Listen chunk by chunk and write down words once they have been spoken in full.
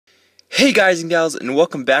Hey guys and gals, and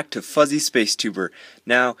welcome back to FuzzySpaceTuber.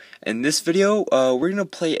 Now, in this video, we're going to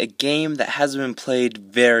play a game that hasn't been played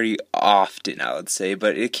very often, I would say,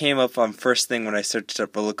 but it came up on first thing when I searched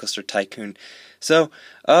up RollerCoaster Tycoon. So,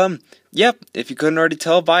 yep, if you couldn't already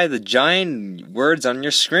tell by the giant words on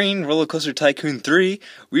your screen, RollerCoaster Tycoon 3,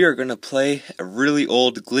 we are going to play a really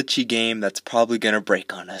old glitchy game that's probably going to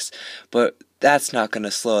break on us. But that's not going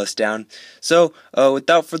to slow us down. So,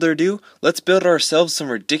 without further ado, let's build ourselves some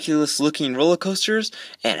ridiculous looking roller coasters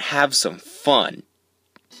and have some fun.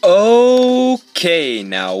 Okay,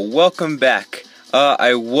 now welcome back.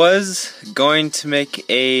 I was going to make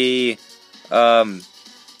a, what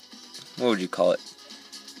would you call it?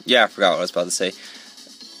 Yeah, I forgot what I was about to say.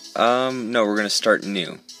 No, we're going to start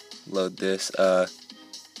new. Load this,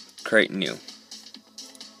 create new.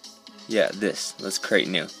 Yeah, this. Let's create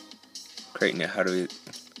new. Create new. How do we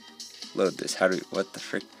load this? How do we, what the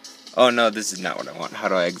frick? Oh no, this is not what I want. How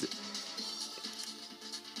do I exit?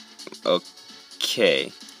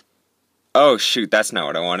 Okay. Oh shoot, that's not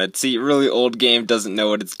what I wanted. See, really old game doesn't know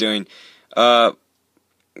what it's doing. Yeah,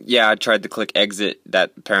 I tried to click exit.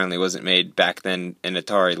 That apparently wasn't made back then in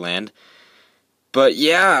Atari land. But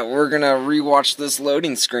yeah, we're gonna rewatch this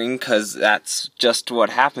loading screen because that's just what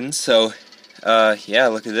happens. So, yeah,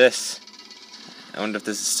 look at this. I wonder if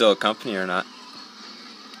this is still a company or not.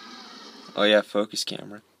 Oh yeah, focus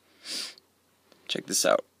camera. Check this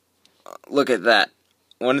out. Look at that.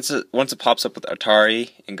 Once it pops up with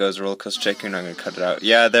Atari and goes RollerCoaster Tycoon, I'm gonna cut it out.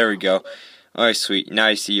 Yeah, there we go. Alright, sweet. Now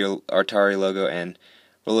you see your Atari logo and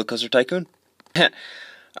RollerCoaster Tycoon.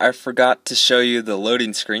 I forgot to show you the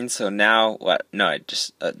loading screen, so now what? No, I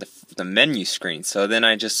just the menu screen. So then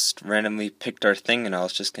I just randomly picked our thing, and I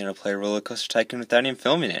was just gonna play RollerCoaster Tycoon without even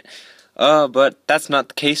filming it. But that's not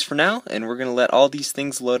the case for now, and we're gonna let all these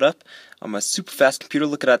things load up on my super fast computer.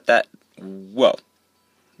 Look at that. Whoa.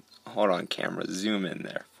 Hold on, camera. Zoom in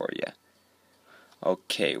there for you.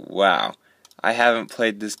 Okay, wow. I haven't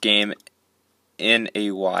played this game in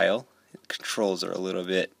a while. The controls are a little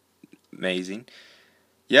bit amazing.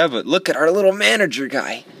 Yeah, but look at our little manager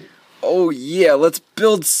guy. Oh yeah, let's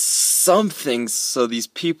build something so these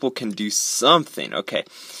people can do something. Okay.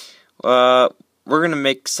 We're going to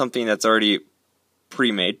make something that's already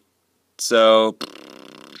pre-made. So,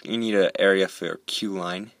 you need an area for a queue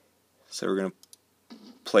line. So we're going to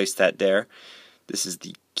place that there. This is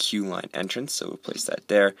the queue line entrance, so we'll place that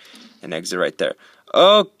there and exit right there.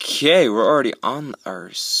 Okay, we're already on our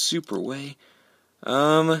super way.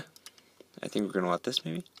 I think we're going to want this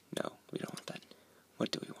maybe? No, we don't want that. What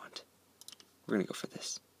do we want? We're going to go for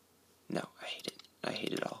this. No, I hate it. I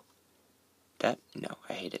hate it all. That? No,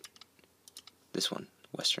 I hate it. This one,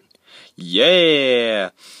 Western.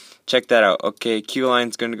 Yeah! Check that out. Okay, queue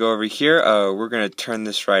line's going to go over here. We're going to turn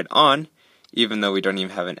this ride on, even though we don't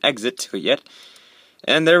even have an exit to it yet.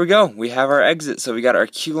 And there we go. We have our exit, so we got our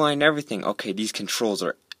queue line and everything. Okay, these controls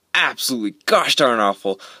are absolutely gosh darn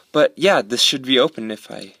awful. But yeah, this should be open if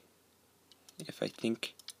I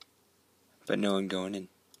think. But no one going in.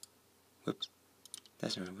 Whoops.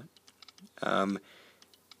 That's not what I want.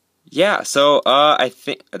 Yeah, so, I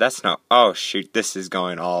think, that's not, oh shoot, this is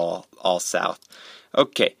going all south.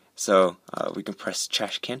 Okay, so, we can press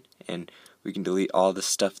trash can, and we can delete all the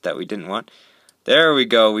stuff that we didn't want. There we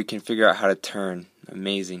go, we can figure out how to turn.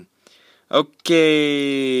 Amazing.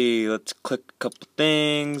 Okay, let's click a couple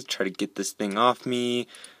things, try to get this thing off me.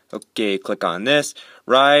 Okay, click on this.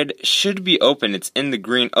 Ride should be open, it's in the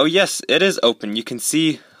green. Oh yes, it is open. You can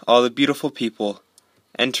see all the beautiful people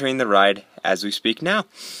entering the ride as we speak now.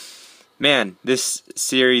 Man, this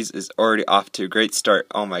series is already off to a great start.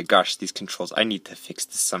 Oh my gosh, these controls. I need to fix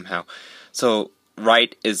this somehow. So,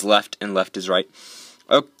 right is left and left is right.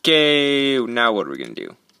 Okay, now what are we going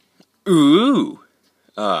to do? Ooh!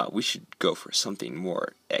 We should go for something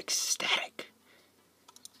more ecstatic.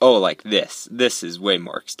 Oh, like this. This is way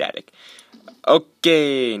more ecstatic.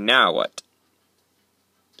 Okay, now what?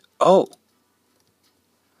 Oh!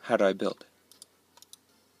 How do I build?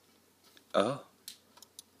 Oh.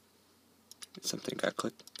 Something got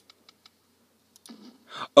clicked.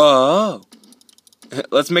 Oh!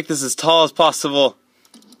 Let's make this as tall as possible.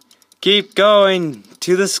 Keep going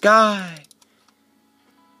to the sky.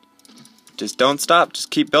 Just don't stop.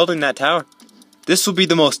 Just keep building that tower. This will be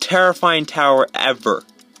the most terrifying tower ever.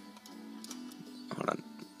 Hold on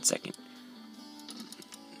a second.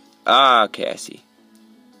 Ah, okay, I see.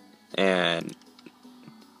 And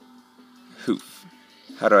hoof.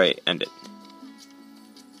 How do I end it?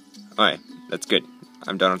 Alright. That's good.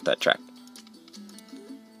 I'm done with that track.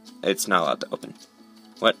 It's not allowed to open.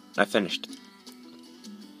 What? I finished.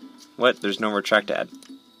 What? There's no more track to add.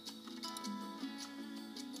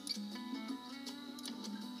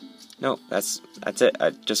 No, that's it. I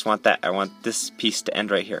just want that. I want this piece to end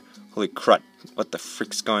right here. Holy crud. What the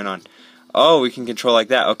frick's going on? Oh, we can control like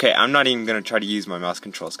that. Okay, I'm not even going to try to use my mouse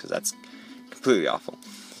controls because that's completely awful.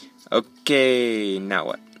 Okay, now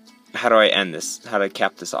what? How do I end this? How do I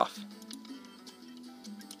cap this off?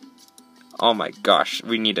 Oh my gosh,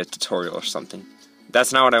 we need a tutorial or something.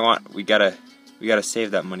 That's not what I want. We gotta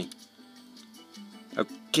save that money.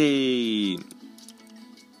 Okay.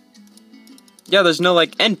 Yeah, there's no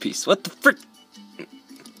like end piece. What the frick?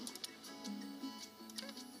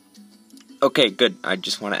 Okay, good. I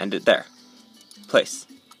just want to end it there. Place.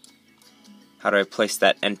 How do I place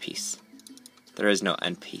that end piece? There is no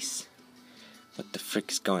end piece. What the frick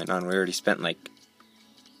is going on? We already spent like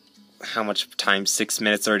how much time? 6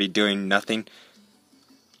 minutes already doing nothing.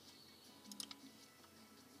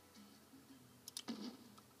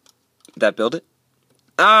 Did that build it?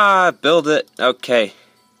 Ah, build it. Okay.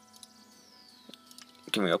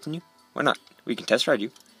 Can we open you? Why not? We can test ride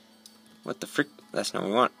you. What the frick? That's not what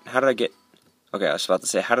we want. How did I get... Okay, I was about to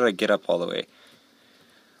say, how did I get up all the way?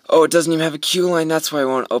 Oh, it doesn't even have a queue line. That's why I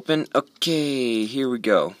won't open. Okay, here we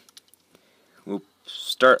go. We'll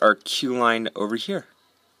start our queue line over here.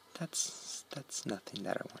 That's nothing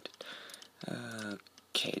that I wanted.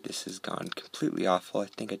 Okay, this has gone completely awful. I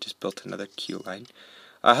think I just built another queue line.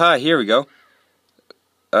 Aha, here we go.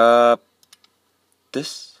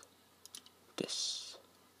 This.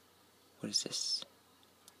 What is this?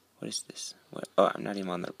 What is this? What? Oh, I'm not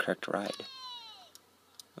even on the correct ride.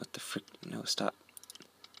 What the frick? No, stop.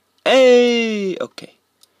 Hey! Okay.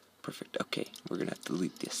 Perfect. Okay, we're gonna have to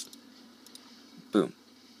delete this. Boom.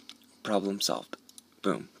 Problem solved.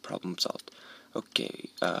 Boom. Problem solved. Okay,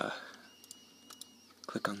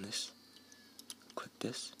 click on this. Click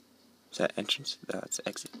this. Is that entrance? No, it's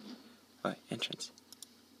exit. Alright, entrance.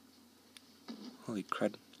 Holy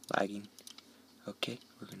crud. Lagging. Okay,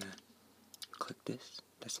 we're gonna click this.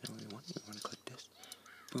 That's not what we want. We want to click this.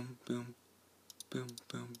 Boom, boom, boom,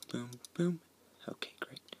 boom, boom, boom. Okay,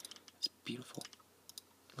 great. It's beautiful.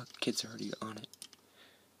 Look, kids are already on it.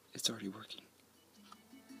 It's already working.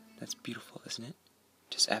 That's beautiful, isn't it?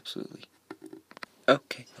 Just absolutely.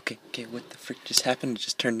 Okay. What the frick just happened? It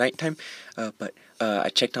just turned nighttime. But I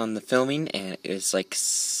checked on the filming, and it's like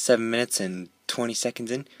 7 minutes and 20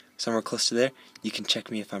 seconds in. Somewhere close to there. You can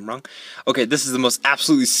check me if I'm wrong. Okay, this is the most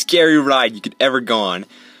absolutely scary ride you could ever go on.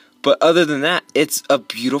 But other than that, it's a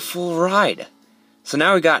beautiful ride. So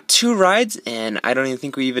now we got 2 rides, and I don't even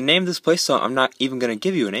think we even named this place, so I'm not even going to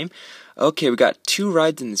give you a name. Okay, we got 2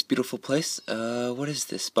 rides in this beautiful place. What is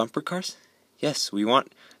this? Bumper cars? Yes, we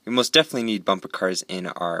most definitely need bumper cars in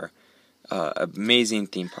our amazing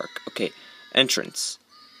theme park. Okay, entrance.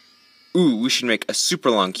 Ooh, we should make a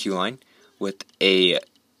super long queue line with a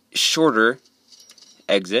shorter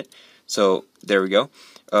exit. So there we go.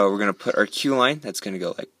 We're going to put our queue line. That's going to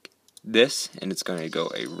go like this, and it's going to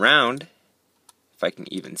go around. If I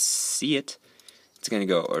can even see it, it's going to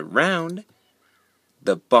go around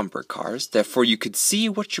the bumper cars. Therefore, you could see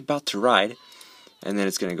what you're about to ride. And then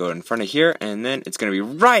it's going to go in front of here, and then it's going to be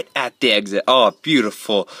right at the exit. Oh,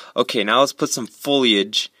 beautiful. Okay, now let's put some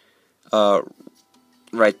foliage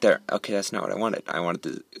right there. Okay, that's not what I wanted. I wanted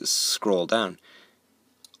to scroll down.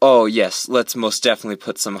 Oh, yes, let's most definitely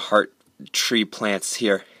put some heart tree plants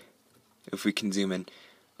here. If we can zoom in.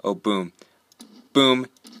 Oh, boom. Boom.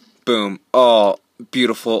 Boom. Oh,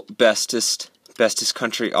 beautiful. Bestest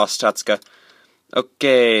country, Ostotska.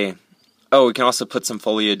 Okay. Oh, we can also put some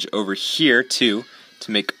foliage over here, too,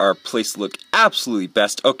 to make our place look absolutely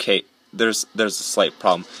best. Okay, there's a slight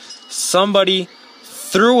problem. Somebody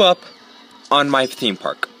threw up on my theme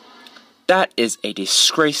park. That is a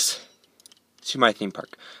disgrace to my theme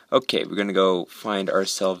park. Okay, we're gonna go find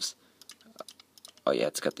ourselves... Oh yeah,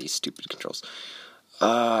 it's got these stupid controls.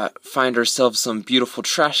 Find ourselves some beautiful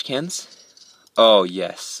trash cans. Oh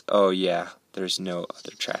yes, oh yeah, there's no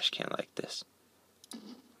other trash can like this.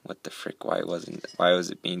 What the frick, why was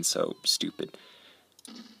it being so stupid?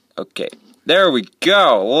 Okay, there we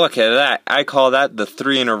go, look at that. I call that the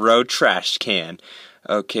 3-in-a-row trash can.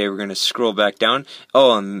 Okay, we're gonna scroll back down.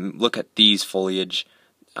 Oh, and look at these foliage.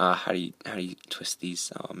 How do you twist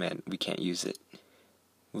these? Oh man, we can't use it.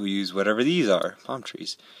 We'll use whatever these are, palm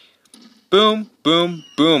trees. Boom, boom,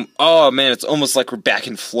 boom. Oh man, it's almost like we're back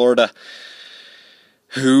in Florida.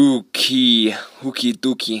 Hooky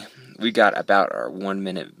dookie. We got about our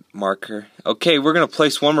 1-minute marker. Okay, we're gonna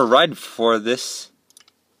place one more ride for this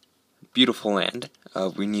beautiful land.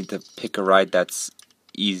 We need to pick a ride that's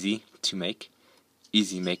easy to make.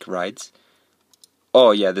 Easy make rides.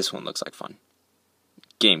 Oh yeah, this one looks like fun.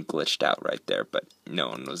 Game glitched out right there, but no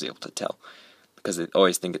one was able to tell. because I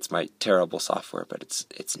always think it's my terrible software, but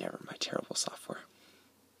it's never my terrible software.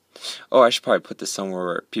 Oh, I should probably put this somewhere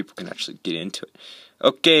where people can actually get into it.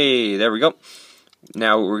 Okay, there we go.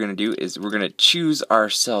 Now what we're going to do is we're going to choose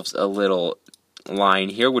ourselves a little line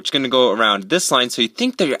here, which is going to go around this line, so you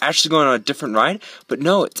think that you're actually going on a different ride, but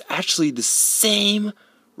no, it's actually the same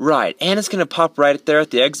ride. And it's going to pop right there at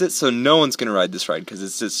the exit, so no one's going to ride this ride because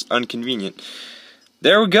it's just inconvenient.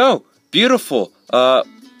 There we go. Beautiful.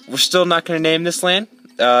 We're still not going to name this land.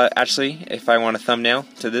 Actually, if I want a thumbnail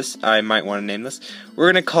to this, I might want to name this.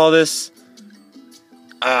 We're going to call this...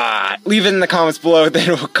 leave it in the comments below, then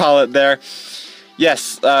we'll call it there.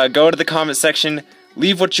 Yes, go to the comment section,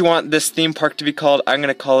 leave what you want this theme park to be called. I'm going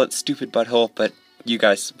to call it Stupid Butthole, but you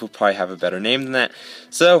guys will probably have a better name than that.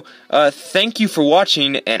 So, thank you for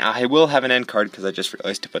watching, and I will have an end card because I just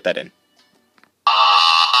realized to put that in.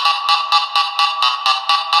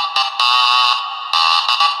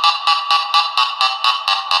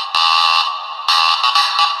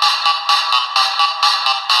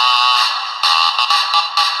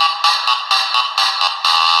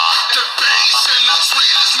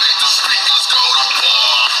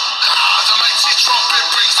 Trumpet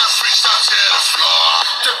brings the freaks out to the floor.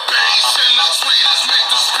 The bass and the tweeters make